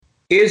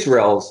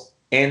Israel's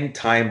end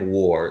time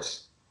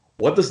wars.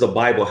 What does the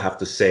Bible have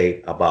to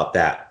say about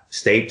that?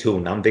 Stay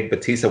tuned. I'm Vic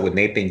Batista with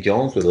Nathan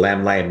Jones with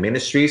Lamb Lion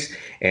Ministries,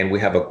 and we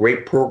have a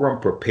great program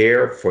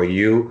prepared for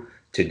you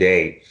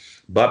today.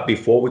 But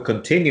before we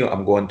continue,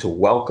 I'm going to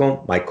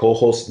welcome my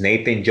co-host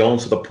Nathan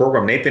Jones to the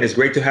program. Nathan, it's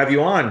great to have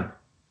you on.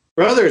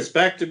 Brother, it's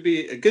back to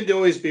be good to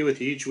always be with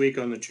you each week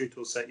on The Truth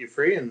Will Set You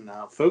Free. And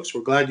folks,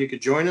 we're glad you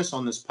could join us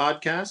on this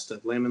podcast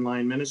of Lamb and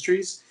Lion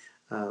Ministries.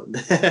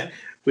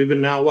 We've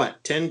been now,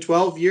 10,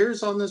 12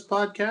 years on this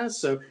podcast.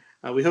 So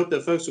we hope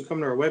that folks will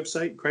come to our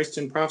website,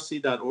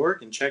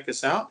 christinprophecy.org, and check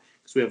us out,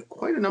 because we have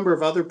quite a number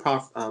of other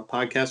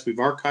podcasts. We've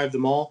archived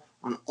them all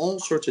on all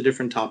sorts of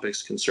different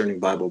topics concerning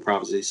Bible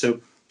prophecy. So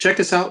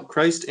check us out,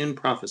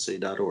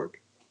 christinprophecy.org.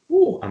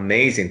 Ooh,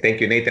 amazing.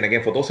 Thank you, Nathan.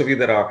 Again, for those of you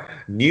that are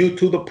new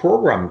to the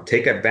program,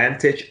 take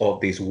advantage of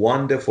these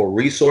wonderful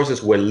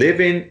resources. We're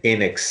living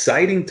in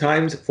exciting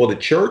times for the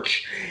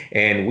church,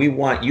 and we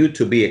want you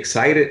to be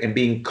excited and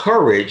be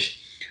encouraged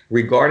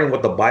regarding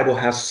what the Bible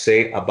has to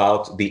say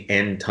about the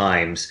end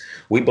times.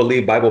 We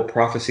believe Bible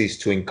prophecies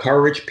to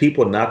encourage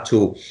people, not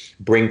to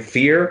bring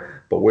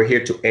fear, but we're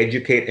here to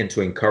educate and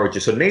to encourage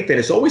you. So Nathan,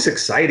 it's always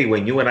exciting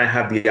when you and I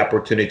have the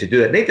opportunity to do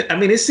that. Nathan, I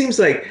mean, it seems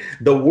like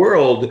the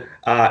world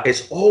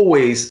is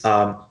always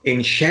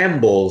in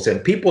shambles,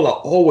 and people are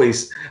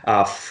always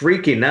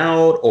freaking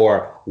out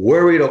or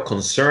worried or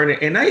concerned.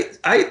 And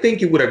I think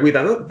you would agree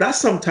that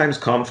sometimes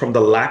comes from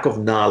the lack of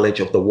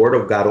knowledge of the Word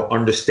of God or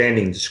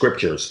understanding the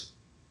Scriptures.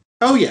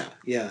 Oh,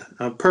 yeah.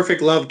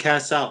 Perfect love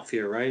casts out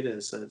fear, right?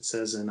 As it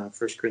says in 1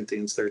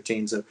 Corinthians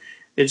 13. So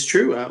it's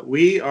true.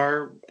 We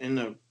are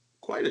in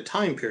quite a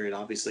time period,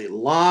 obviously. A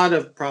lot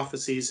of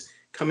prophecies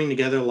coming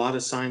together, a lot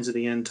of signs of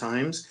the end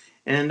times.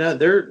 And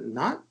they're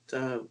not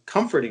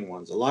comforting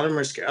ones. A lot of them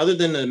are scary. Other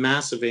than the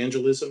mass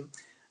evangelism,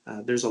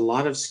 there's a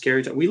lot of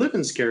scary times. We live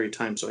in scary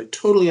times, so I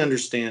totally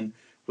understand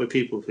what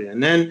people feel.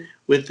 And then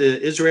with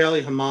the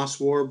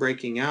Israeli-Hamas war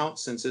breaking out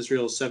since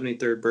Israel's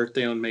 73rd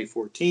birthday on May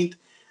 14th,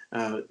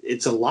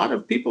 it's a lot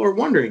of people are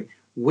wondering,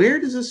 where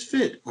does this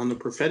fit on the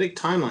prophetic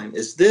timeline?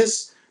 Is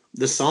this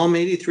the Psalm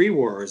 83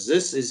 war? Or is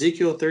this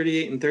Ezekiel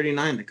 38 and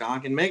 39, the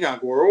Gog and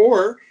Magog war?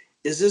 Or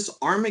is this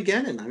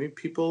Armageddon? I mean,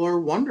 people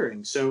are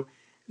wondering. So,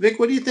 Vic,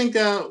 what do you think?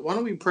 Why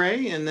don't we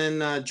pray and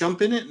then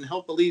jump in it and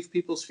help relieve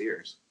people's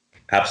fears?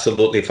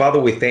 Absolutely. Father,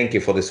 we thank you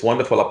for this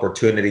wonderful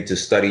opportunity to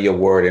study your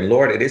word. And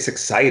Lord, it is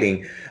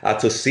exciting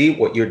to see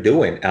what you're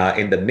doing.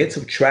 In the midst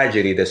of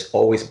tragedy, there's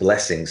always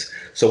blessings.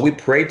 So we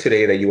pray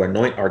today that you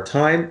anoint our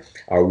time,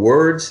 our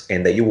words,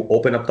 and that you will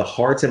open up the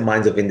hearts and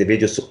minds of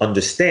individuals to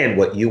understand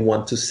what you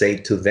want to say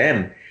to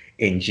them.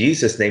 In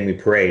Jesus' name we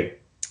pray.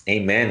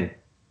 Amen.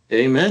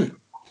 Amen.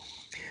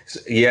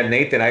 Yeah,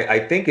 Nathan, I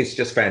think it's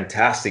just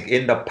fantastic.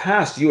 In the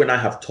past, you and I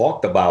have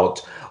talked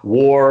about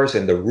wars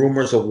and the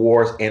rumors of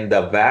wars and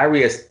the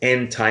various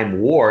end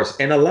time wars.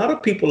 And a lot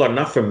of people are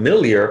not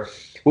familiar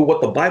with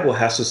what the Bible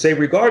has to say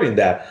regarding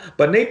that.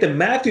 But Nathan,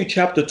 Matthew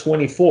chapter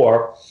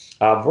 24,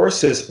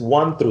 verses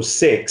 1 through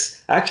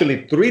 6,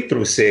 actually 3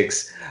 through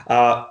 6,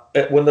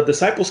 when the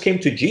disciples came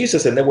to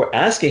Jesus and they were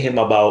asking him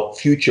about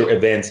future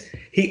events,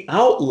 he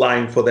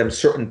outlined for them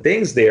certain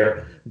things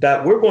there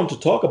that we're going to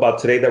talk about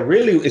today that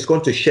really is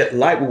going to shed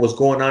light on what's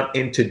going on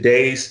in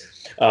today's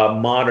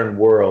modern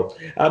world.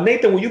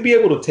 Nathan, will you be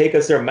able to take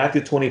us there,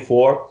 Matthew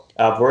 24,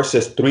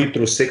 verses 3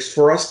 through 6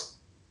 for us?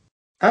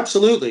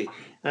 Absolutely.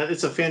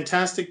 It's a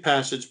fantastic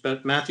passage,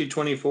 but Matthew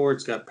 24,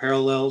 it's got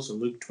parallels in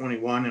Luke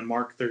 21 and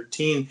Mark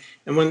 13.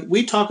 And when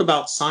we talk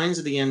about signs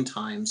of the end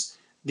times,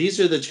 these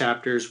are the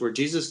chapters where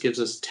Jesus gives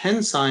us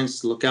 10 signs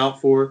to look out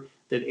for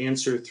that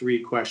answer 3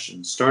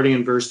 questions. Starting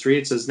in verse 3,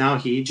 it says, "Now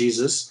he,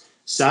 Jesus,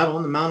 sat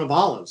on the Mount of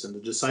Olives, and the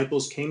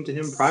disciples came to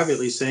him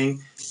privately, saying,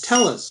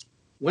 'Tell us,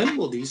 when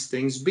will these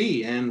things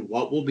be, and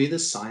what will be the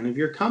sign of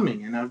your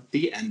coming and of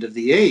the end of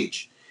the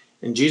age?'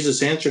 And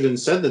Jesus answered and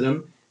said to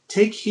them,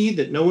 'Take heed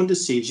that no one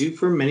deceives you,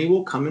 for many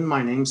will come in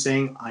my name,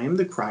 saying, I am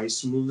the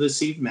Christ, and will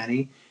deceive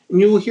many. And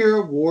you will hear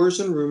of wars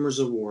and rumors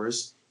of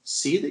wars.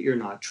 See that you're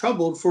not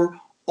troubled, for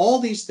all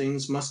these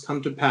things must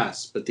come to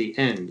pass, but the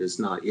end is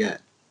not yet.'"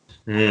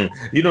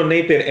 You know,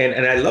 Nathan,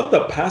 and I love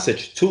the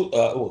passage too.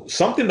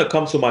 Something that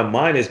comes to my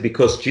mind is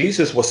because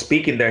Jesus was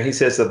speaking there, he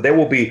says that there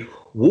will be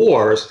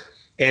wars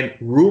and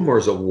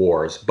rumors of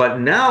wars. But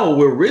now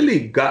we're really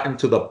gotten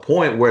to the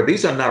point where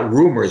these are not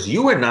rumors.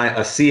 You and I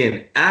are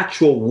seeing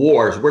actual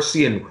wars. We're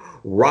seeing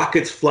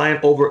rockets flying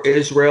over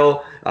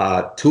Israel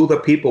to the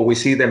people. We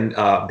see them,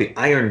 the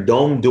Iron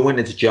Dome doing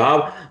its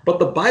job. But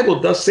the Bible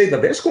does say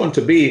that there's going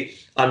to be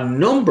a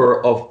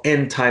number of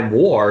end time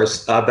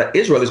wars that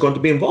Israel is going to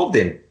be involved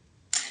in.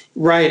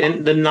 Right.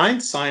 And the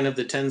 9th sign of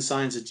the 10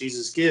 signs that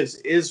Jesus gives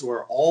is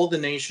where all the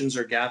nations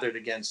are gathered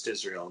against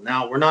Israel.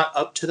 Now, we're not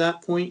up to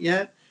that point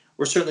yet.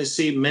 We're certainly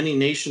see many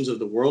nations of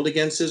the world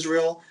against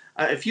Israel.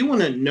 If you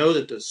want to know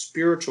that the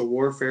spiritual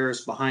warfare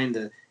is behind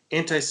the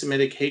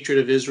anti-Semitic hatred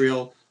of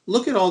Israel,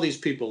 look at all these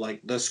people like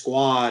the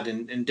Squad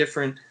and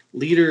different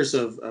leaders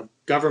of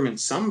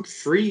government, some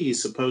free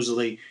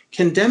supposedly,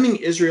 condemning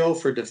Israel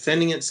for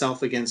defending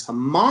itself against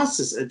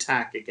Hamas's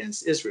attack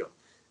against Israel.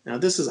 Now,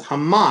 this is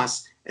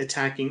Hamas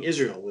attacking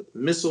Israel with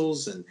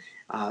missiles, and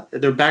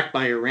they're backed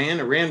by Iran.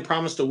 Iran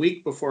promised a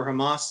week before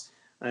Hamas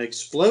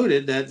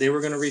exploded that they were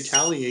going to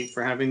retaliate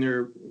for having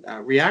their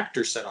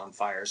reactor set on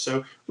fire.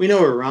 So we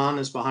know Iran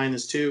is behind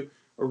this too.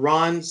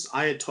 Iran's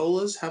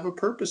Ayatollahs have a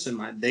purpose in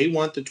mind. They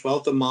want the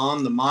 12th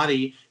Imam, the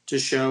Mahdi, to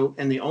show,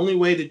 and the only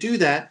way to do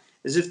that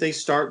is if they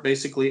start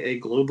basically a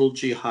global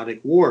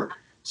jihadic war.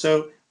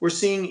 So we're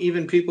seeing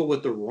even people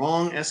with the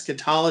wrong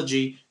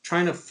eschatology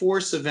trying to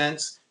force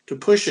events to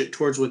push it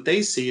towards what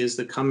they see as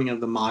the coming of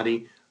the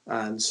Mahdi.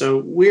 And so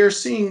we're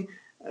seeing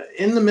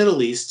in the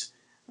Middle East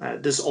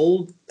this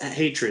old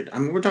hatred. I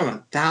mean, we're talking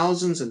about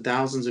thousands and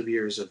thousands of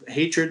years of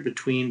hatred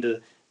between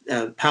the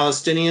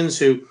Palestinians,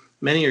 who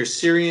many are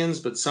Syrians,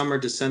 but some are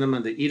descendant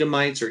of the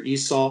Edomites or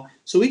Esau.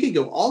 So we could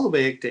go all the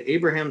way to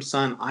Abraham's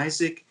son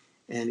Isaac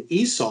and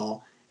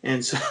Esau,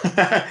 and so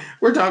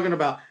we're talking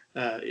about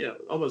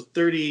almost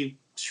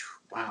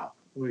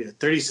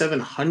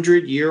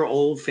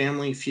 3,700-year-old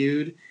family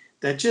feud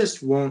that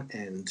just won't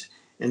end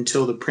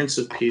until the Prince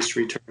of Peace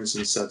returns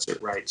and sets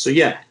it right. So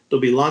yeah, there'll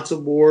be lots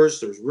of wars.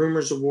 There's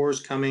rumors of wars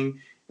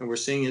coming, and we're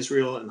seeing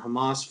Israel and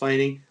Hamas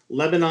fighting.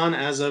 Lebanon,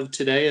 as of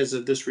today, as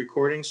of this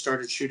recording,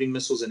 started shooting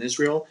missiles in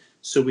Israel.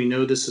 So we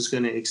know this is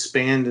going to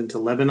expand into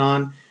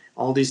Lebanon,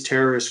 all these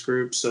terrorist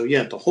groups. So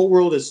yeah, the whole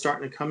world is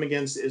starting to come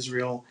against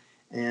Israel.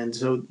 And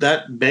so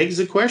that begs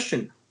the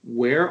question,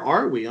 where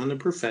are we on the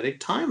prophetic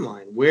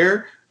timeline?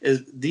 Where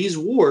is these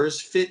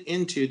wars fit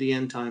into the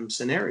end time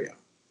scenario?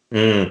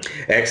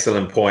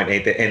 Excellent point,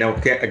 Nathan. And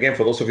okay, again,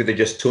 for those of you that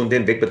just tuned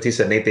in, Vic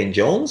Batista, Nathan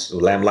Jones,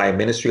 Lamb Lion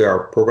Ministry,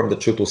 our program, The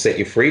Truth Will Set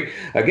You Free.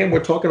 Again,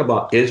 we're talking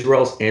about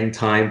Israel's end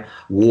time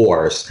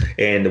wars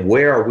and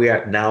where are we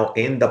at now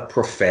in the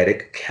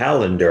prophetic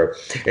calendar.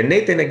 And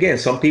Nathan, again,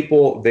 some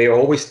people, they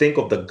always think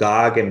of the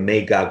Gog and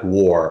Magog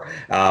war,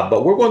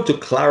 but we're going to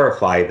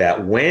clarify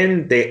that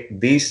when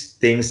these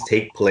things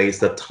take place,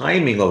 the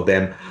timing of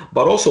them,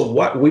 but also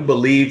what we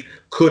believe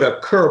could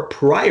occur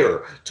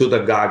prior to the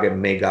Gog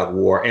and Magog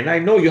war. And I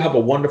know you have a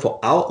wonderful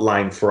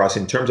outline for us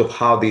in terms of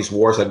how these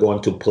wars are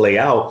going to play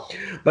out.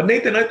 But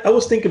Nathan, I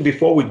was thinking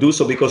before we do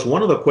so, because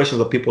one of the questions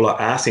that people are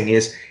asking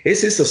is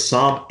this a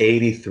Psalm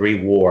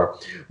 83 war?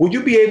 Would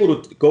you be able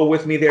to go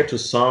with me there to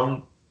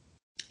Psalm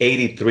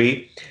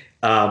 83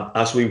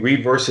 as we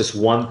read verses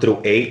 1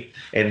 through 8,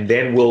 and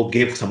then we'll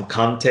give some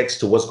context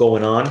to what's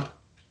going on?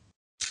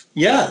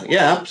 Yeah,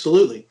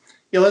 absolutely.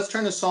 Yeah, let's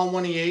turn to Psalm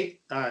 188.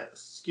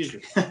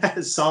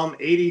 Psalm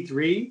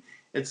 83.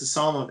 It's a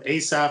psalm of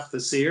Asaph the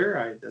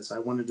seer. I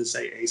wanted to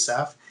say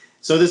Asaph.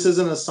 So this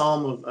isn't a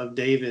psalm of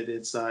David.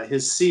 It's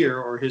his seer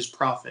or his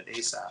prophet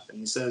Asaph. And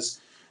he says,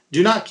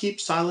 "Do not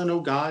keep silent, O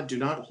God. Do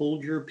not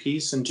hold your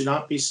peace, and do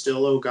not be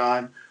still, O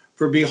God.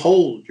 For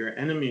behold, your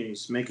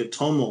enemies make a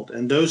tumult,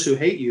 and those who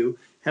hate you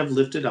have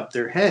lifted up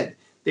their head.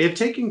 They have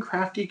taken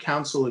crafty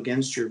counsel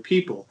against your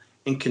people,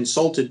 and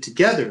consulted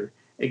together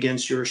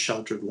against your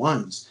sheltered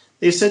ones.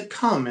 They said,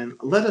 'Come, and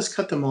let us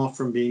cut them off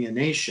from being a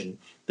nation,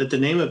 that the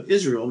name of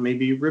Israel may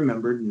be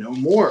remembered no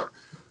more.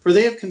 For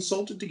they have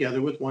consulted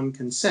together with one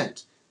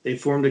consent. They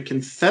formed a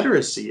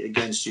confederacy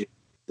against you.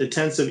 The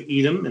tents of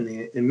Edom and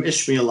the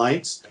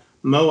Ishmaelites,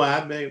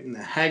 Moab and the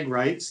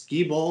Hagrites,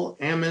 Gebal,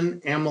 Ammon,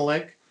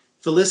 Amalek,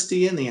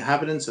 Philistia, and the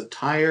inhabitants of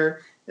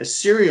Tyre.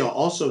 Assyria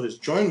also has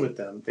joined with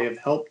them. They have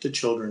helped the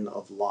children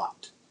of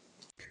Lot.'"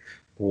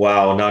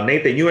 Wow. Now,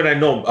 Nathan, you and I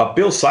know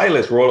Bill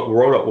Silas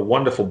wrote a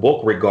wonderful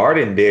book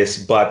regarding this,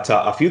 but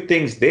a few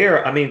things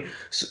there. I mean,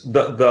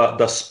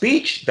 the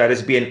speech that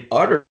is being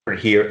uttered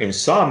here in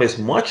Psalm is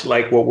much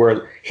like what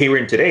we're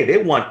hearing today. They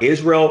want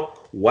Israel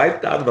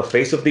wiped out of the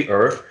face of the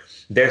earth.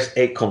 There's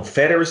a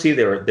confederacy.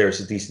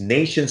 There's these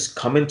nations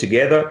coming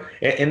together,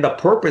 and the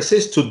purpose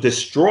is to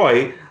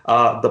destroy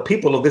the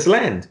people of this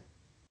land.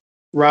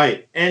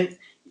 Right. And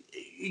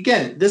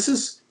again, this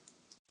is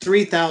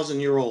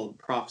 3,000-year-old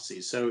prophecy.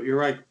 So you're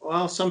right.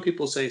 Well, some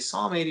people say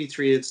Psalm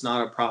 83, it's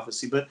not a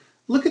prophecy, but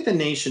look at the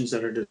nations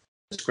that are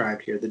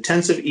described here. The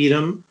tents of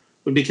Edom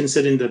would be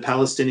considered the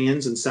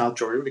Palestinians in South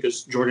Jordan,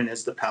 because Jordan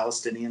is the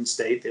Palestinian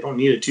state. They don't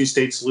need a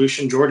two-state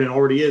solution. Jordan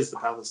already is the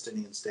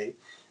Palestinian state.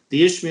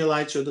 The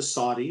Ishmaelites are the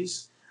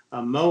Saudis.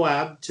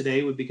 Moab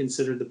today would be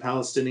considered the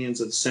Palestinians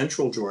of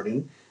central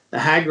Jordan. The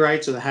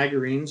Hagrites or the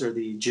Hagarenes are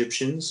the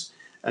Egyptians.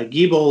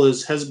 Gebal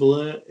is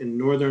Hezbollah in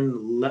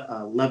northern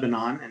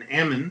Lebanon, and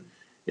Ammon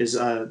is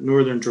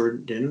northern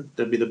Jordan.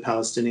 That'd be the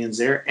Palestinians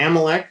there.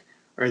 Amalek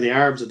are the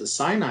Arabs of the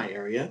Sinai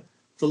area.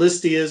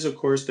 Philistia is, of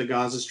course, the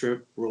Gaza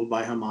Strip ruled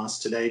by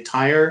Hamas today.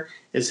 Tyre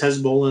is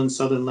Hezbollah in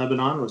southern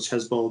Lebanon, which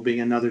Hezbollah being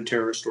another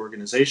terrorist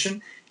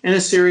organization. And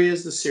Assyria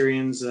is the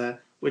Syrians,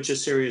 which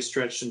Assyria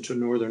stretched into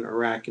northern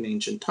Iraq in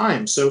ancient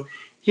times. So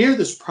here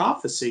this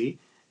prophecy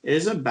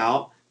is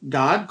about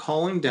God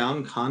calling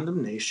down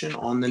condemnation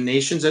on the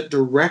nations that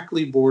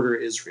directly border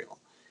Israel.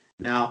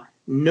 Now,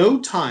 no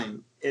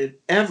time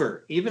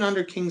ever, even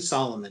under King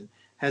Solomon,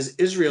 has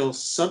Israel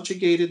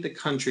subjugated the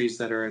countries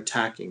that are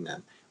attacking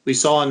them. We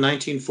saw in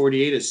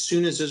 1948, as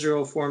soon as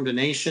Israel formed a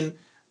nation,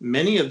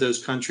 many of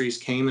those countries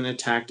came and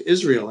attacked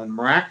Israel, and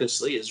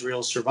miraculously,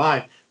 Israel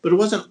survived. but it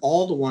wasn't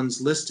all the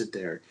ones listed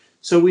there.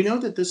 So we know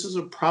that this is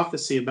a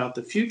prophecy about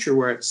the future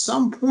where at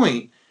some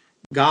point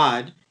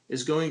God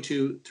is going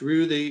to,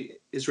 through the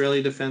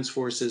Israeli Defense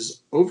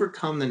Forces,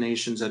 overcome the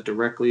nations that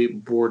directly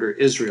border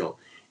Israel.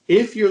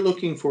 If you're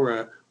looking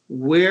for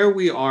where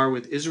we are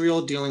with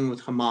Israel dealing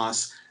with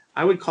Hamas,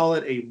 I would call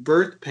it a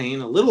birth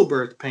pain, a little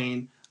birth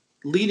pain,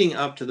 leading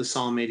up to the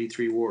Psalm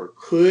 83 war.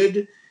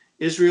 Could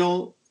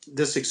Israel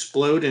this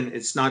explode, and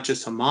it's not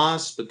just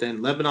Hamas, but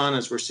then Lebanon,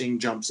 as we're seeing,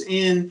 jumps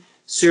in.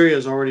 Syria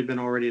has already been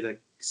the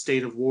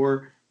state of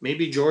war.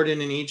 Maybe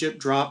Jordan and Egypt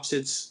drops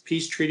its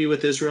peace treaty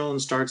with Israel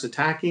and starts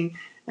attacking.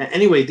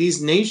 Anyway,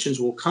 these nations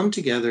will come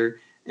together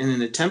in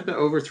an attempt to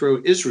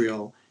overthrow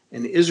Israel,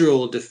 and Israel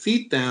will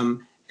defeat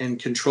them and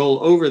control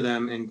over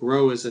them and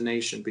grow as a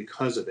nation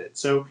because of it.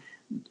 So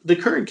the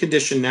current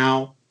condition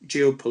now,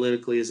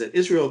 geopolitically, is that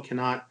Israel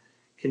cannot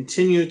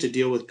continue to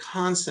deal with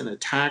constant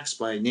attacks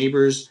by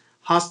neighbors,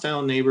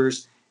 hostile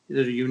neighbors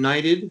that are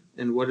united.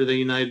 And what are they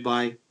united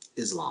by?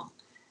 Islam.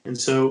 And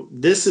so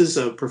this is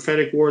a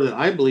prophetic war that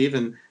I believe,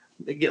 and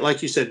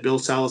like you said, Bill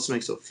Salas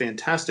makes a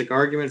fantastic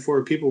argument for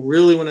it. People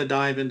really want to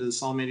dive into the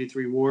Psalm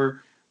 83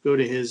 war, go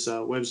to his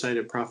website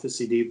at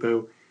Prophecy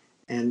Depot,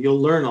 and you'll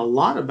learn a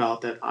lot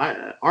about that.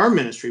 Our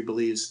ministry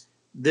believes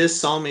this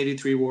Psalm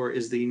 83 war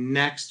is the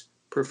next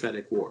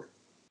prophetic war.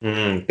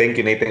 Thank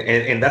you, Nathan.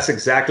 And that's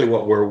exactly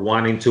what we're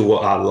wanting to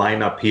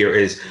line up here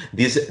is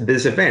these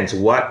events.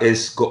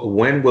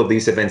 When will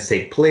these events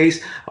take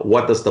place?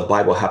 What does the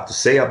Bible have to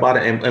say about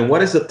it? And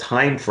what is the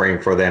time frame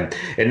for them?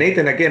 And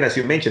Nathan, again, as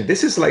you mentioned,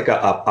 this is like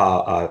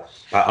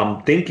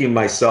I'm thinking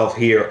myself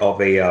here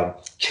of a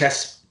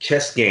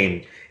chess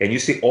game. And you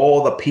see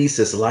all the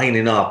pieces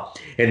lining up,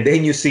 and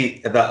then you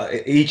see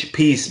each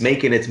piece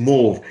making its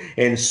move,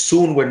 and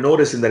soon we're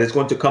noticing that it's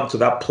going to come to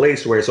that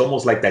place where it's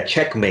almost like that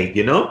checkmate,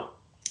 you know?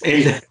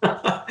 And,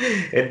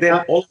 and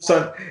then all of a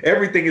sudden,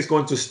 everything is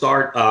going to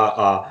start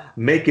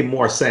making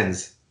more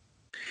sense.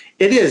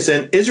 It is,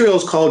 and Israel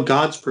is called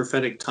God's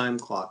prophetic time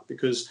clock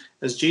because,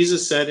 as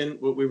Jesus said in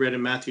what we read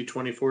in Matthew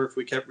 24, if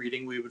we kept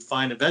reading, we would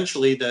find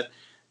eventually that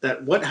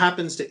what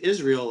happens to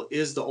Israel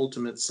is the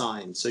ultimate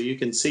sign. So you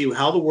can see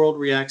how the world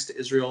reacts to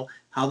Israel,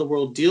 how the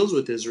world deals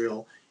with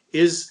Israel.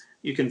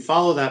 You can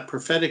follow that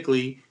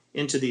prophetically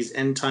into these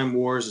end time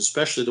wars,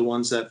 especially the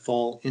ones that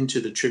fall into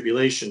the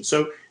tribulation.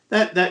 So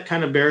that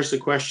kind of bears the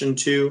question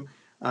too.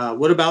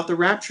 What about the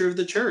rapture of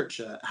the church?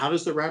 How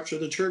does the rapture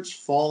of the church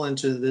fall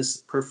into this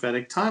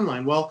prophetic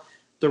timeline? Well,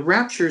 the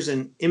rapture is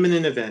an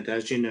imminent event,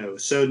 as you know,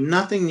 so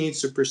nothing needs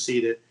to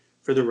precede it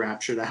for the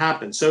rapture to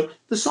happen. So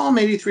the Psalm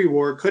 83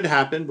 war could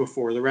happen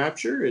before the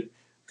rapture. It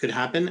could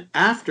happen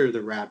after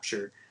the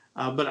rapture.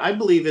 But I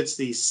believe it's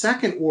the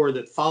second war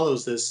that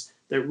follows this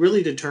that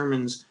really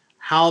determines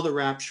how the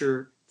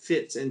rapture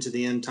fits into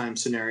the end time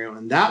scenario.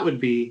 And that would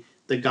be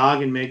the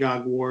Gog and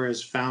Magog war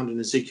as found in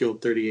Ezekiel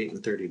 38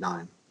 and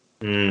 39.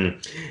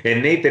 And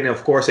Nathan,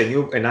 of course, and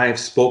you and I have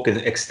spoken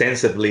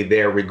extensively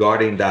there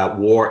regarding that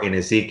war in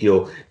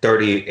Ezekiel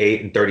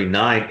 38 and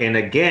 39. And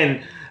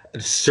again,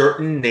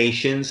 certain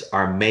nations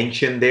are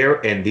mentioned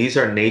there, and these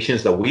are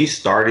nations that we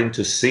starting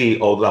to see,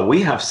 or that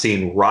we have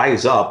seen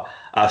rise up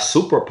as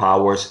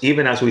superpowers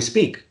even as we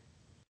speak.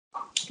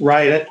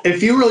 Right.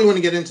 If you really want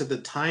to get into the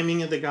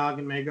timing of the Gog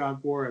and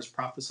Magog war as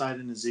prophesied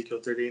in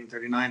Ezekiel 38 and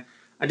 39,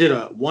 I did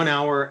a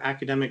 1-hour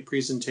academic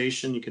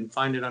presentation. You can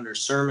find it under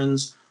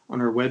sermons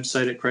on our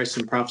website at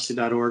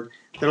christandprophecy.org.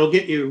 That'll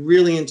get you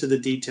really into the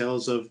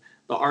details of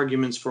the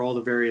arguments for all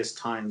the various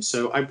times.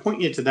 So I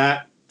point you to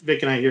that.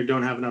 Vic and I here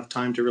don't have enough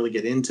time to really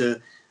get into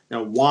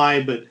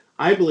why, but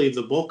I believe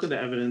the bulk of the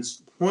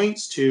evidence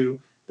points to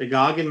the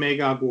Gog and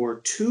Magog war,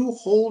 2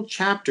 whole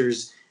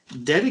chapters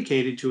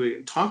dedicated to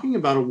it, talking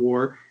about a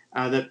war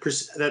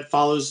that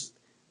follows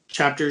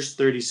chapters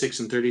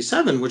 36 and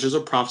 37, which is a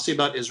prophecy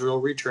about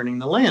Israel returning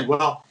the land.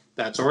 Well,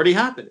 that's already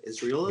happened.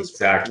 Israel is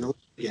back in the land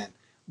again.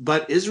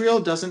 But Israel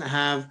doesn't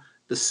have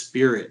the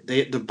spirit.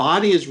 The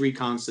body is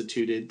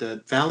reconstituted.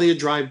 The valley of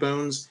dry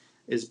bones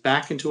is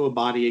back into a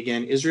body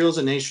again. Israel is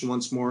a nation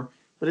once more,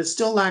 but it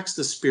still lacks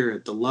the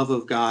spirit, the love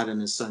of God and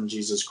his son,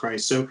 Jesus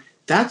Christ. So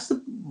that's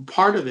the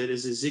part of it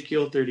is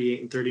Ezekiel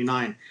 38 and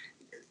 39.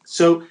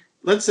 So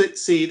let's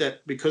see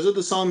that because of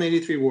the Psalm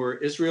 83 war,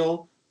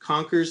 Israel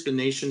conquers the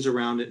nations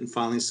around it and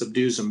finally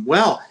subdues them.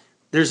 Well,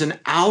 there's an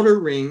outer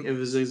ring of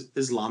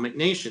Islamic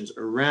nations,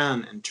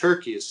 Iran and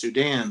Turkey,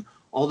 Sudan,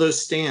 all those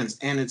stands,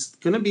 and it's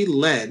going to be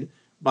led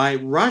by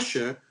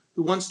Russia,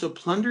 who wants to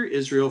plunder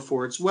Israel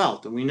for its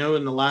wealth. And we know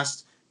in the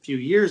last few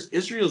years,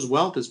 Israel's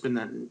wealth has been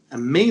that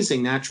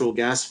amazing natural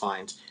gas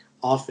find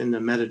off in the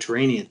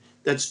Mediterranean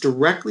that's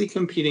directly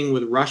competing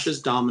with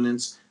Russia's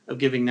dominance of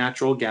giving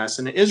natural gas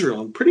into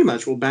Israel and pretty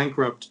much will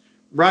bankrupt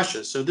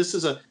Russia. So this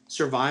is a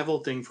survival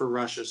thing for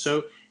Russia.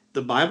 So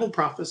the Bible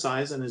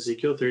prophesies in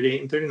Ezekiel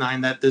 38 and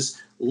 39 that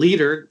this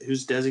leader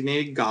who's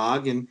designated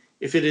Gog, and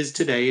if it is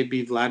today, it'd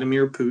be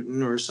Vladimir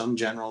Putin or some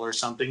general or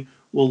something,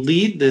 will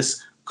lead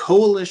this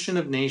coalition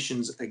of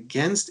nations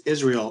against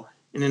Israel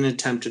in an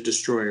attempt to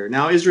destroy her.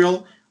 Now,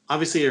 Israel,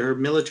 obviously, her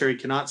military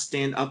cannot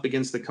stand up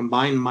against the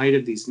combined might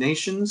of these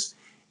nations.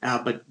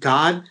 But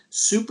God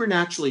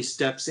supernaturally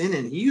steps in,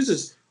 and he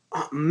uses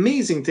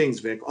amazing things,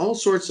 Vic, all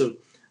sorts of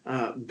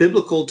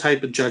biblical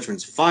type of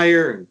judgments,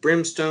 fire and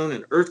brimstone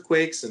and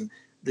earthquakes. And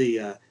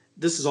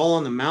this is all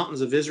on the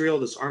mountains of Israel.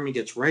 This army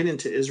gets right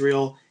into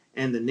Israel,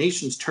 and the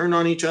nations turn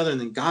on each other, and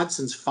then God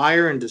sends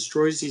fire and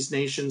destroys these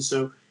nations.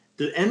 So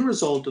the end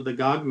result of the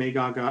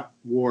Gog-Magog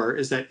war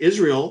is that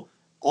Israel,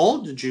 all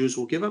the Jews,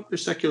 will give up their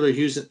secular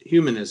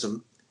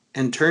humanism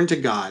and turn to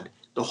God.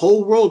 The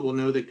whole world will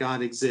know that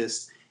God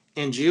exists,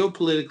 and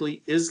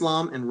geopolitically,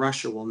 Islam and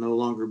Russia will no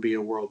longer be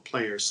a world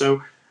player.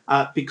 So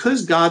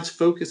because God's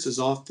focus is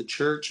off the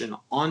church and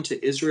onto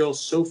Israel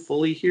so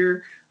fully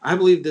here, I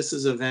believe this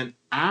is an event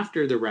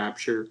after the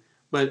rapture,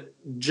 but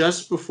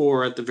just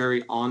before, at the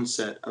very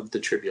onset of the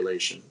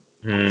tribulation.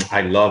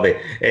 I love it.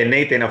 And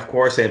Nathan, of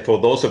course, and for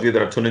those of you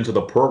that are tuned into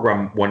the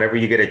program, whenever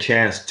you get a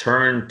chance,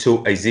 turn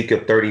to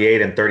Ezekiel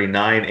 38 and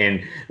 39.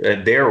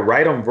 And they're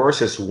right on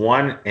verses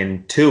 1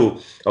 and 2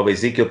 of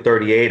Ezekiel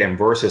 38 and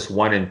verses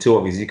 1 and 2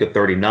 of Ezekiel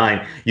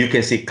 39. You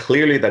can see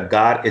clearly that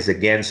God is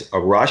against a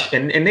rush.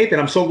 And Nathan,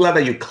 I'm so glad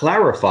that you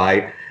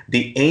clarified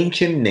the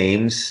ancient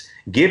names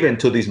given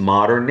to these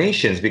modern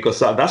nations, because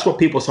that's what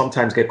people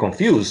sometimes get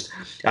confused.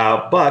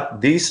 But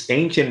these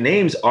ancient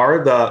names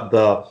are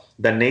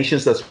the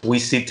nations that we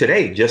see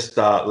today, just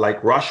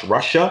like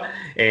Russia,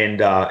 and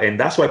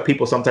that's why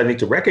people sometimes need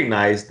to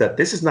recognize that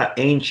this is not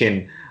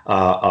ancient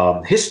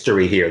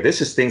history here. This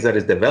is things that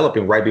is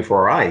developing right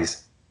before our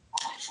eyes.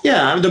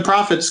 Yeah, the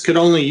prophets could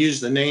only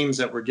use the names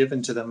that were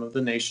given to them of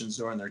the nations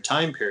during their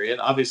time period.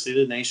 Obviously,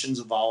 the nations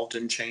evolved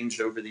and changed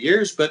over the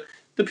years, but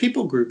the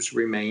people groups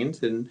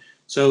remained. And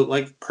so,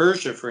 like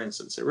Persia, for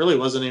instance, it really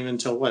wasn't even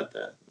until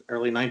the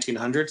early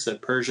 1900s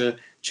that Persia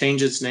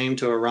changed its name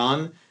to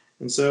Iran.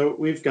 And so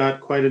we've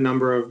got quite a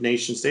number of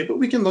nation states, but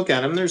we can look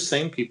at them. There's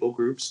same people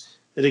groups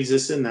that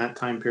exist in that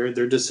time period.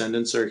 Their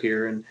descendants are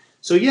here. And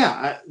so,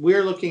 yeah,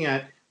 we're looking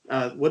at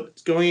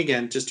what's going,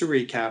 again, just to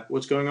recap,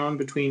 what's going on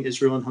between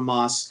Israel and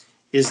Hamas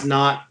is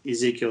not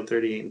Ezekiel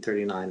 38 and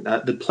 39.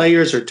 The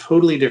players are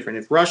totally different.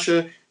 If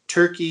Russia,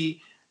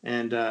 Turkey,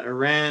 and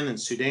Iran and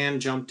Sudan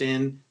jumped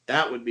in,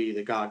 that would be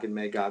the Gog and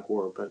Magog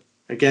war. But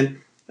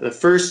again, the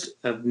first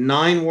of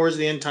 9 wars of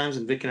the end times,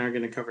 and Vic and I are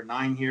going to cover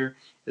 9 here,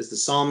 is the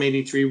Psalm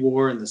 83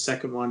 war, and the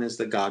second one is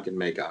the Gog and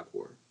Magog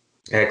war.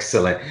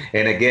 Excellent.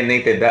 And again,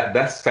 Nathan,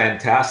 that's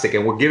fantastic.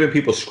 And we're giving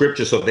people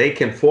scripture so they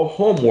can, for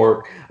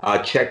homework,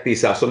 check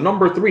these out. So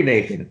number 3,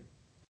 Nathan.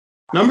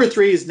 Number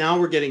 3 is now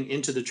we're getting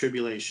into the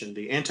tribulation.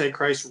 The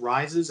Antichrist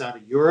rises out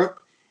of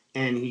Europe,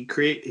 and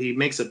he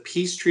makes a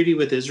peace treaty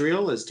with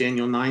Israel, as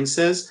Daniel 9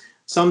 says.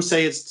 Some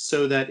say it's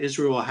so that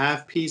Israel will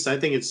have peace. I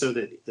think it's so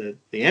that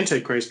the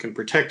Antichrist can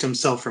protect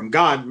himself from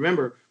God.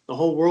 Remember, the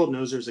whole world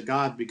knows there's a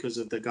God because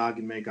of the Gog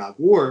and Magog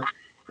war.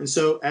 And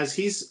so as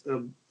he's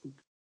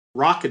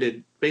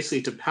rocketed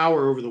basically to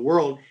power over the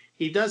world,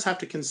 he does have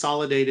to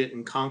consolidate it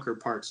and conquer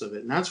parts of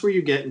it. And that's where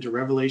you get into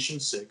Revelation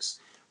 6,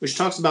 which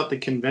talks about the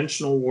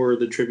conventional war of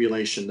the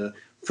tribulation. The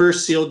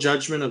first seal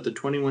judgment of the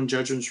 21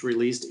 judgments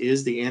released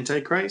is the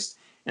Antichrist,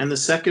 and the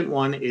second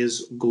one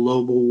is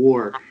global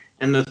war.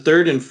 And the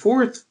third and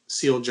fourth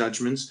seal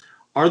judgments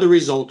are the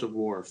result of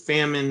war: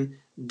 famine,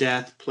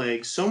 death,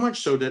 plague, so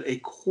much so that a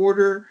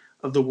quarter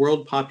of the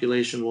world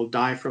population will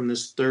die from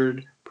this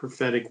third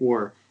prophetic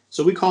war.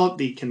 So we call it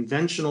the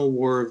conventional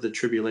war of the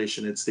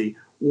tribulation. It's the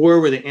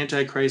war where the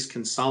Antichrist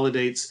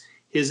consolidates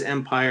his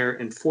empire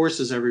and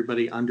forces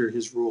everybody under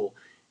his rule.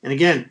 And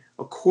again,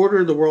 a quarter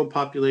of the world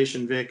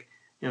population, Vic,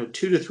 2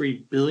 to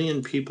 3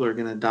 billion people are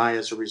going to die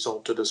as a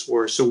result of this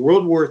war. So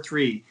World War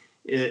III,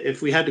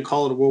 if we had to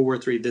call it a World War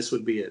III, this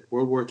would be it.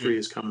 World War III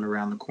is coming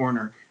around the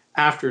corner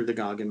after the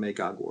Gog and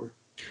Magog war.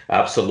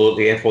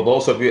 Absolutely. And for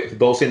those of you,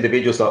 those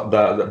individuals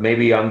that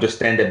maybe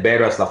understand it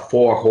better as the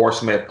 4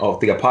 horsemen of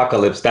the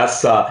apocalypse,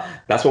 that's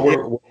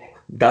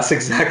that's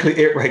exactly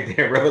it right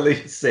there.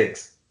 Revelation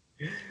 6.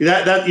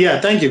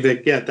 Yeah, thank you,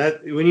 Vic. Yeah,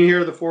 that when you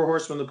hear the 4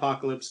 horsemen of the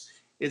apocalypse,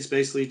 it's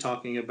basically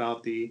talking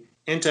about the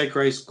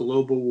Antichrist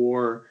global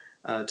war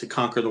to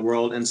conquer the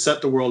world and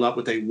set the world up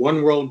with a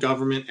one world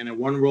government and a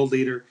one world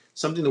leader,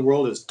 something the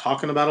world is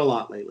talking about a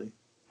lot lately.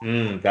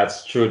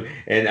 That's true.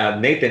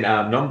 And Nathan,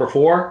 number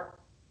 4.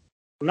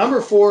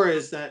 Number 4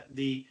 is that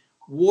the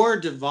war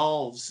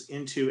devolves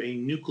into a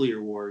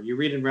nuclear war. You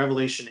read in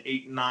Revelation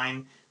 8 and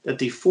 9 that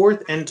the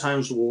 4th end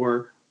times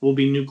war will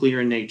be nuclear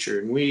in nature.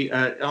 And we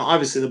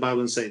obviously the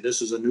Bible doesn't say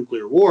this is a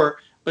nuclear war,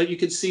 but you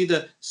could see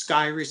the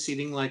sky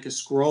receding like a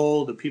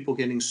scroll, the people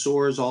getting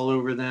sores all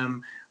over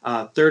them,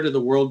 third of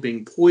the world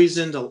being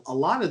poisoned. A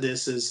lot of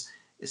this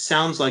it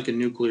sounds like a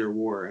nuclear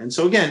war. And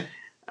so again,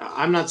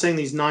 I'm not saying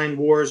these 9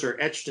 wars are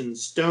etched in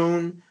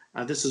stone.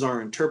 This is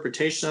our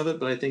interpretation of it,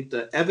 but I think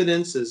the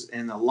evidence is,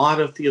 and a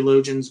lot of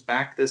theologians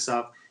back this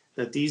up,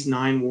 that these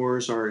 9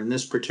 wars are in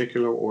this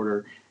particular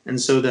order. And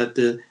so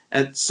that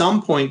at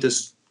some point,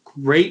 this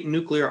great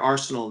nuclear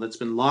arsenal that's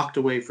been locked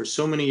away for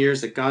so many years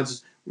that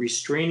God's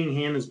restraining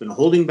hand has been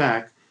holding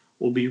back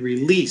will be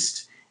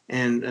released.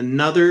 And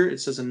another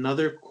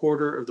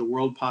quarter of the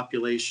world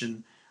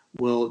population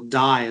will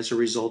die as a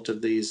result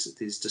of these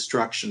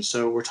destructions.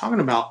 So we're talking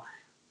about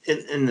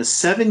in the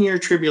 7-year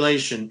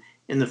tribulation,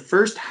 in the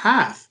first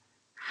half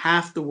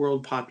the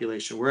world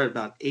population. We're at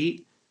about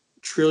 8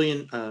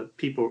 trillion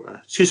people,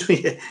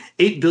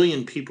 8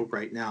 billion people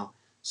right now.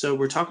 So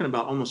we're talking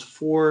about almost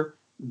 4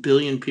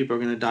 billion people are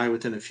going to die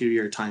within a few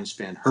year time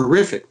span.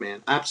 Horrific,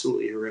 man.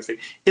 Absolutely horrific.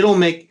 It'll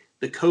make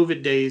the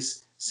COVID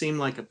days seem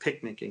like a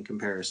picnic in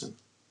comparison.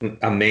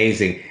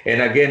 Amazing.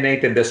 And again,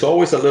 Nathan, there's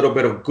always a little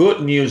bit of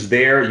good news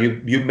there.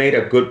 You made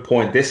a good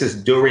point. This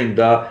is during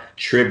the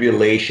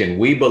tribulation.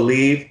 We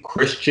believe,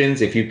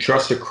 Christians, if you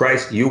trust in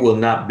Christ, you will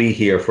not be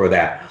here for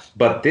that.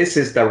 But this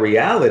is the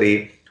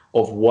reality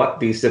of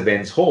what these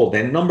events hold.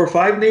 And number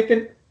 5,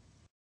 Nathan?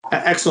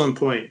 Excellent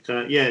point.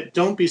 Yeah,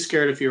 don't be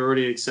scared if you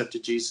already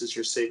accepted Jesus,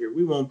 your Savior.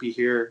 We won't be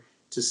here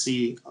to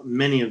see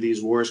many of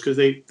these wars because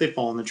they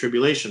fall in the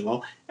tribulation.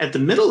 Well, at the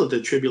middle of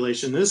the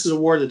tribulation, this is a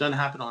war that doesn't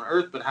happen on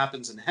earth but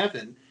happens in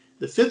heaven.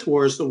 The 5th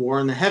war is the war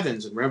in the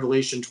heavens. And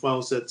Revelation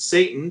 12 says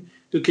Satan,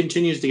 who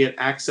continues to get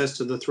access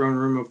to the throne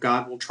room of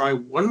God, will try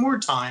one more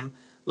time,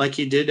 like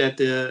he did at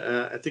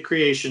the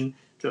creation,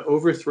 to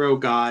overthrow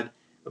God.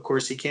 Of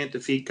course, he can't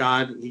defeat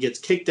God. He gets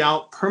kicked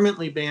out,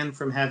 permanently banned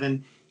from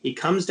heaven. He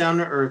comes down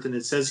to earth, and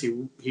it says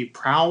he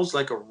prowls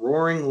like a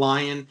roaring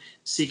lion,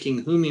 seeking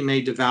whom he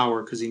may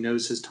devour, because he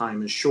knows his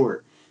time is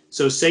short.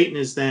 So Satan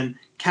is then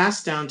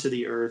cast down to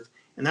the earth,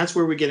 and that's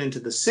where we get into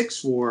the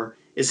 6th war,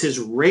 is his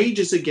rage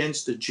is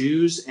against the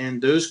Jews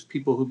and those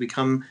people who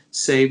become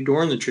saved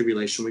during the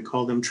tribulation. We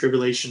call them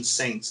tribulation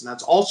saints, and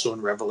that's also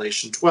in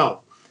Revelation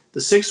 12. The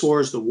 6th war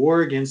is the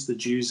war against the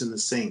Jews and the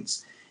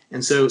saints.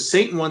 And so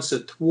Satan wants to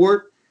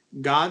thwart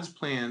God's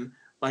plan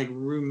by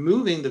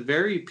removing the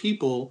very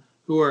people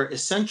who are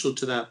essential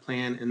to that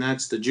plan, and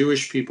that's the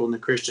Jewish people and the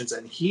Christians.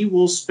 And he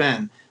will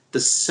spend the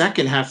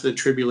second half of the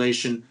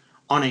tribulation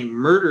on a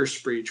murder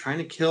spree, trying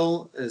to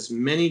kill as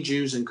many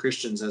Jews and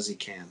Christians as he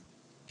can.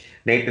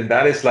 Nathan,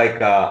 that is like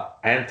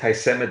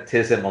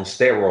anti-Semitism on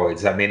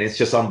steroids. I mean, it's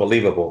just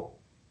unbelievable.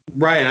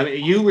 Right. I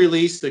mean, you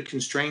release the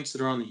constraints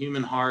that are on the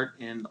human heart,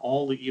 and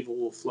all the evil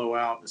will flow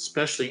out,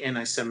 especially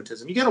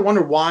anti-Semitism. You got to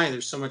wonder why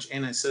there's so much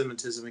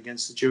anti-Semitism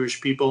against the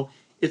Jewish people.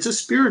 It's a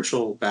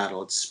spiritual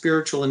battle. It's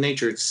spiritual in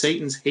nature. It's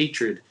Satan's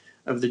hatred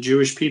of the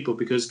Jewish people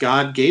because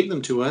God gave them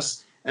to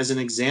us as an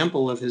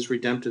example of his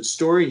redemptive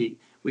story.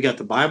 We got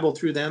the Bible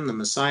through them, the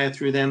Messiah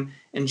through them,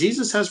 and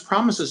Jesus has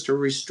promises to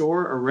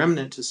restore a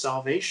remnant to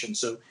salvation.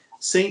 So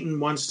Satan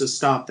wants to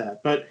stop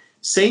that. But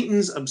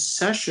Satan's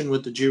obsession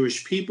with the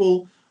Jewish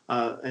people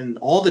and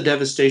all the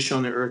devastation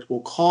on the earth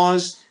will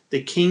cause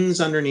the kings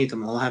underneath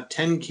him. He'll have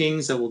 10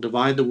 kings that will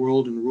divide the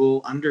world and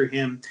rule under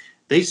him.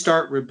 They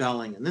start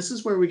rebelling. And this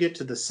is where we get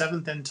to the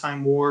 7th end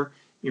time war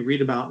you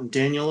read about in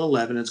Daniel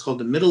 11. It's called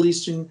the Middle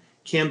Eastern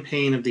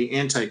Campaign of the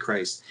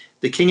Antichrist.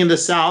 The king in the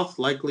south,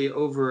 likely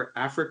over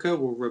Africa,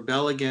 will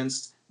rebel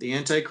against the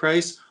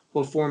Antichrist,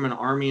 will form an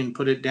army and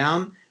put it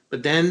down.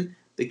 But then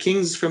the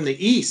kings from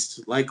the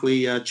east,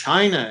 likely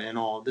China and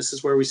all, this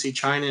is where we see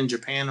China and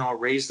Japan all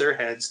raise their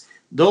heads.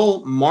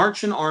 They'll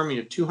march an army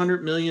of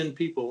 200 million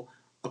people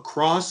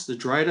across the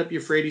dried up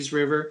Euphrates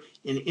River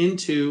and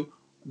into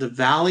the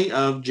valley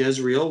of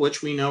Jezreel,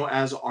 which we know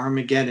as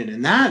Armageddon.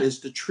 And that is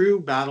the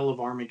true battle of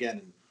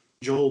Armageddon.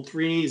 Joel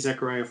 3,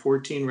 Zechariah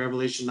 14,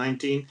 Revelation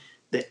 19.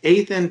 The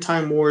 8th end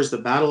time war is the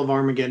battle of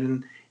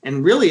Armageddon.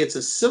 And really, it's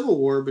a civil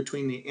war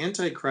between the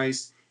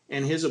Antichrist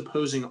and his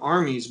opposing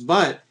armies.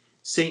 But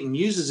Satan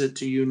uses it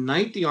to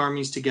unite the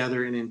armies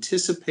together in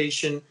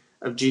anticipation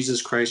of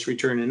Jesus Christ's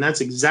return. And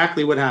that's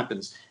exactly what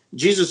happens.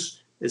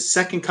 Jesus'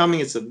 second coming,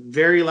 it's the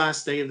very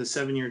last day of the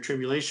 7-year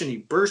tribulation. He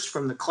bursts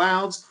from the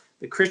clouds.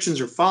 The Christians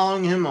are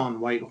following him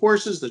on white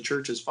horses. The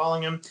church is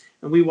following him.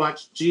 And we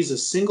watch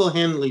Jesus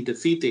single-handedly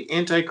defeat the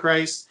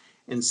Antichrist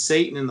and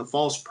Satan and the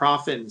false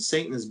prophet. And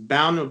Satan is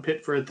bound to a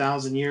pit for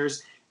 1,000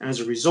 years. And as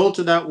a result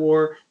of that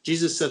war,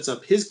 Jesus sets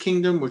up his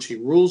kingdom, which he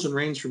rules and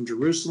reigns from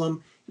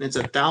Jerusalem. And it's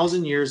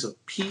 1,000 years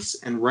of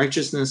peace and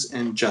righteousness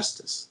and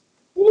justice.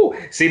 Ooh,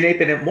 see,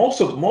 Nathan,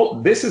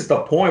 and this is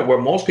the point where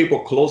most people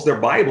close their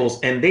Bibles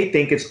and they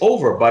think it's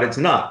over, but it's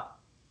not.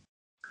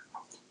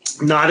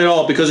 Not at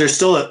all, because there's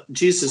still a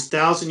Jesus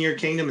 1,000-year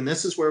kingdom, and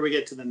this is where we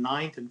get to the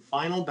 9th and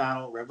final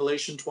battle,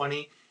 Revelation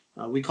 20.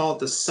 We call it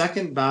the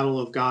second battle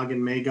of Gog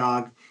and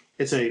Magog.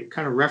 It's a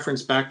kind of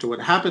reference back to what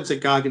happens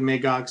at Gog and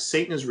Magog.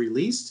 Satan is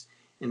released,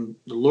 and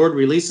the Lord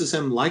releases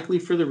him likely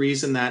for the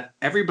reason that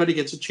everybody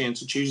gets a chance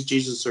to choose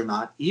Jesus or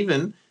not,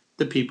 even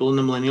the people in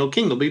the millennial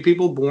kingdom. There'll be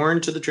people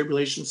born to the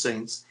tribulation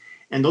saints,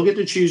 and they'll get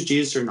to choose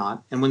Jesus or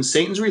not. And when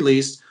Satan's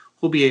released,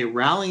 will be a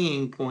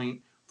rallying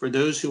point for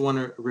those who want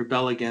to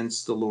rebel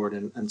against the Lord.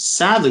 And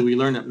sadly, we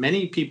learn that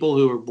many people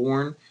who are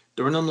born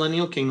during the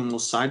millennial kingdom will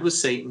side with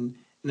Satan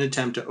in an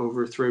attempt to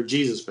overthrow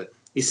Jesus. But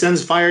he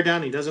sends fire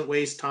down. He doesn't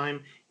waste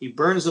time. He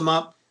burns them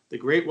up. The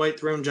great white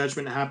throne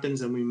judgment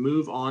happens, and we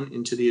move on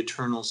into the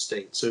eternal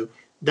state. So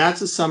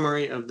that's a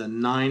summary of the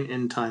 9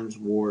 end times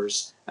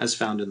wars as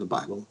found in the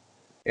Bible.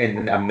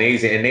 And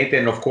amazing. And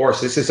Nathan, of course,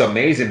 this is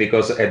amazing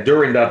because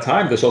during that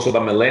time, there's also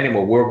the millennium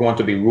where we're going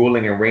to be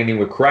ruling and reigning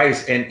with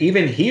Christ. And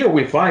even here,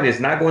 we find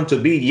it's not going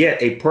to be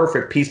yet a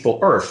perfect, peaceful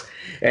earth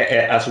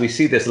as we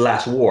see this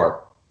last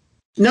war.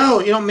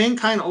 No,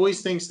 mankind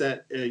always thinks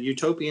that a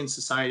utopian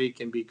society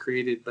can be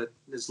created, but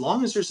as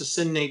long as there's a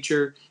sin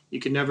nature, you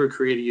can never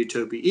create a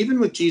utopia. Even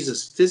with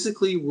Jesus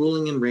physically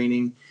ruling and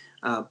reigning,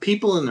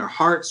 people in their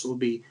hearts will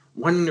be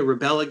wanting to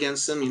rebel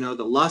against him.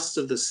 The lusts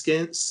of the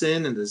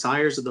sin and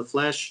desires of the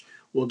flesh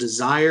will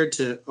desire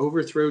to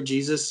overthrow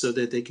Jesus so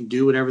that they can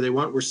do whatever they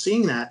want. We're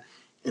seeing that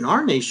in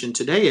our nation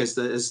today as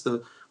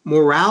the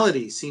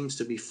morality seems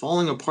to be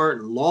falling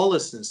apart and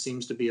lawlessness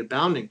seems to be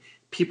abounding.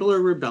 People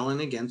are rebelling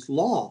against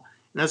law.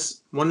 And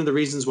that's one of the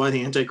reasons why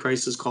the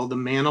Antichrist is called the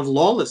man of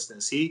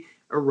lawlessness.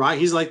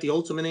 He's like the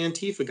ultimate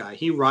Antifa guy.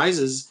 He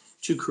rises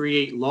to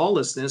create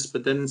lawlessness,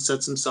 but then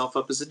sets himself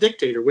up as a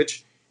dictator,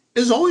 which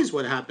is always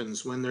what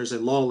happens when there's a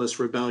lawless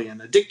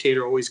rebellion. A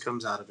dictator always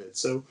comes out of it.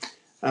 So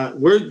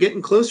we're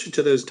getting closer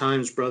to those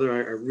times, brother.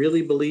 I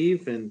really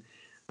believe.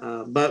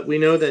 But we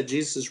know that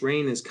Jesus'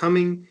 reign is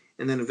coming,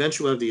 and then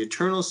eventually we'll have the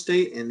eternal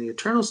state. And the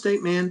eternal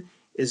state, man,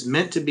 is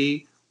meant to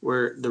be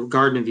where the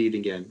Garden of Eden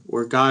again,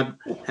 where God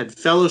had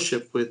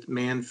fellowship with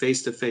man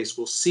face to face.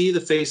 We'll see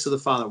the face of the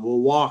Father.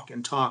 We'll walk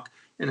and talk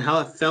and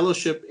have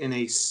fellowship in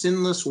a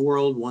sinless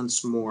world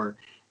once more.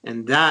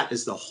 And that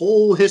is the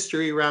whole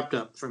history wrapped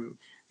up from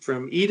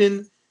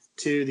Eden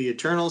to the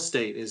eternal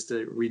state, is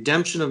the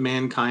redemption of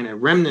mankind, a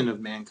remnant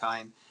of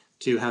mankind,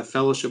 to have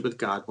fellowship with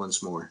God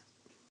once more.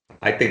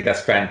 I think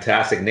that's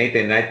fantastic,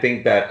 Nathan. And I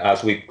think that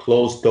as we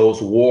close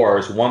those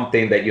wars, one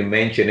thing that you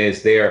mentioned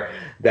is there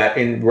that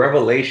in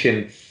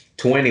Revelation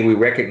 20, we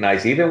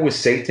recognize even with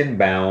Satan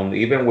bound,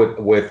 even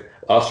with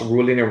us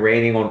ruling and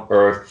reigning on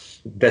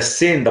earth,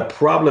 the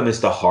problem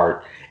is the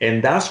heart.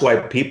 And that's why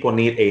people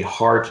need a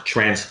heart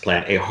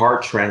transplant, a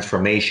heart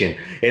transformation.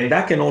 And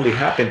that can only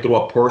happen through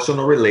a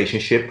personal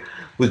relationship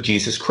with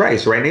Jesus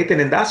Christ, right, Nathan?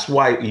 And that's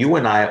why you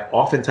and I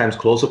oftentimes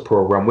close a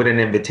program with an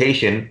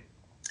invitation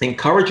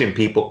encouraging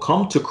people,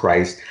 come to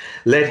Christ,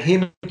 let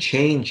him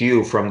change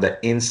you from the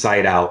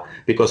inside out,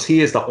 because he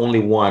is the only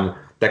one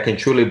that can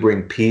truly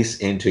bring peace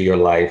into your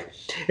life.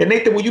 And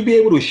Nathan, will you be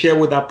able to share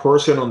with that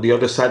person on the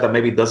other side that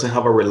maybe doesn't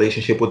have a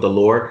relationship with the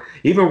Lord,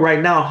 even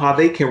right now, how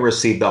they can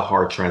receive the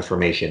heart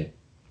transformation?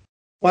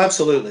 Well,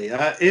 absolutely.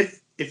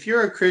 If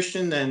you're a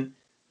Christian, then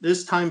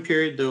this time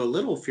period, though a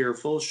little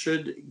fearful,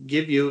 should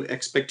give you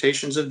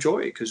expectations of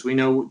joy, because we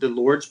know the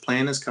Lord's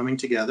plan is coming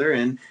together,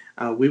 and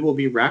we will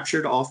be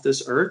raptured off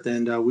this earth,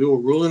 and we will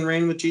rule and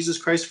reign with Jesus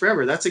Christ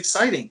forever. That's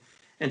exciting.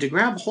 And to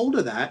grab hold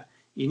of that,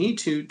 you need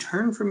to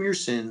turn from your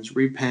sins,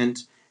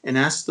 repent, and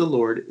ask the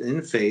Lord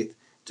in faith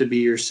to be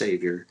your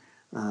Savior.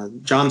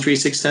 John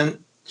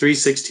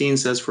 3:16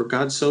 says, "For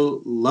God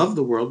so loved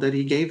the world that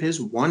he gave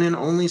his one and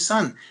only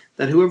Son,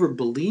 that whoever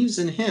believes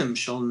in him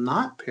shall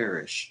not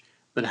perish,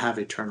 but have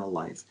eternal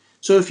life."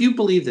 So if you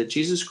believe that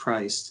Jesus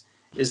Christ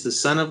is the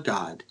Son of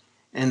God,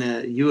 and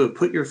you have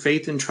put your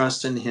faith and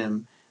trust in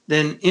him,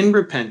 then in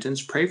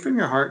repentance, pray from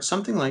your heart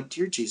something like,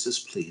 "Dear Jesus,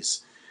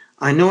 please,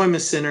 I know I'm a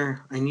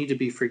sinner. I need to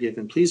be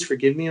forgiven. Please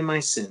forgive me of my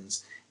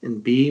sins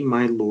and be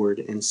my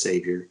Lord and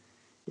Savior."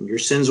 And your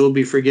sins will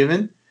be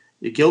forgiven,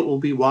 your guilt will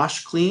be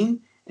washed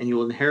clean, and you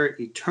will inherit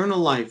eternal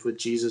life with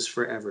Jesus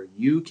forever.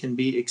 You can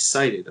be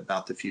excited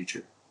about the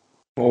future.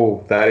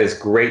 Oh, that is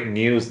great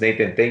news,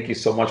 Nathan. Thank you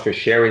so much for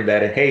sharing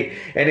that. And hey,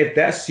 and if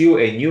that's you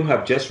and you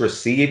have just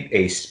received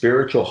a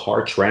spiritual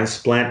heart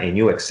transplant and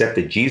you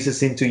accepted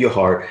Jesus into your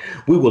heart,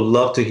 we would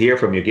love to hear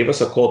from you. Give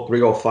us a call,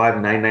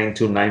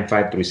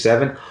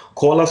 305-992-9537.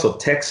 Call us or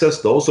text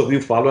us. Those of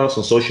you follow us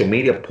on social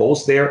media,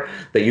 post there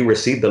that you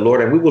received the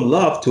Lord. And we would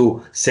love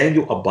to send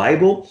you a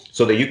Bible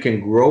so that you can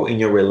grow in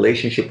your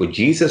relationship with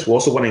Jesus. We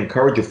also want to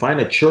encourage you, find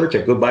a church, a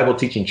good Bible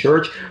teaching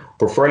church,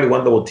 preferably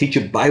one that will teach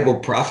you Bible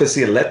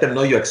prophecy, and let them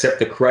know you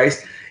accepted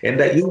Christ and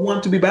that you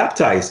want to be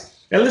baptized.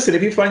 And listen,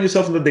 if you find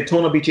yourself in the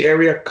Daytona Beach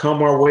area,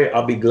 come our way.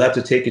 I'll be glad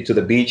to take you to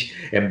the beach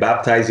and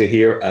baptize you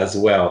here as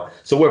well.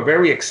 So we're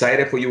very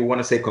excited for you. We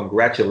want to say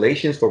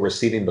congratulations for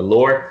receiving the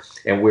Lord,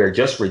 and we're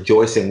just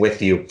rejoicing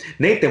with you.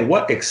 Nathan,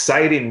 what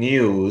exciting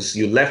news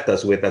you left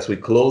us with as we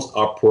closed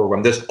our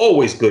program. There's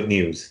always good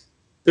news.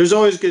 There's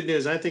always good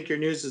news. I think your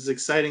news is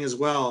exciting as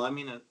well. I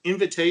mean, an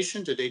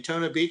invitation to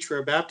Daytona Beach for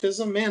a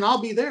baptism, man,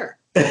 I'll be there.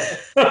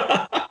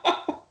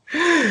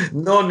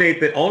 No,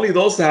 Nathan, only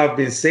those that have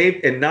been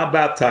saved and not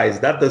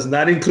baptized. That does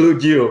not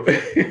include you.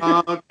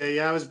 Okay,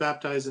 yeah, I was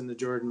baptized in the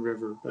Jordan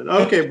River. But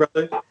okay,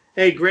 brother.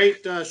 Hey,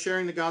 great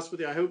sharing the gospel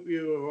with you. I hope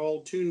you are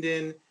all tuned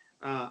in,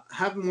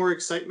 have more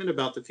excitement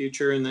about the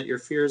future, and that your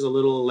fear is a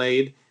little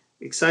allayed.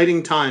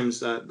 Exciting times.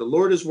 The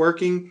Lord is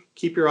working.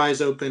 Keep your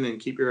eyes open and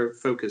keep your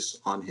focus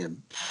on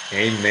him.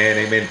 Amen.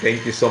 Amen.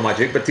 Thank you so much.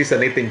 Rick Batista,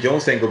 Nathan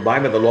Jones saying goodbye.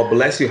 May the Lord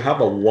bless you. Have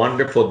a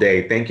wonderful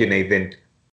day. Thank you, Nathan.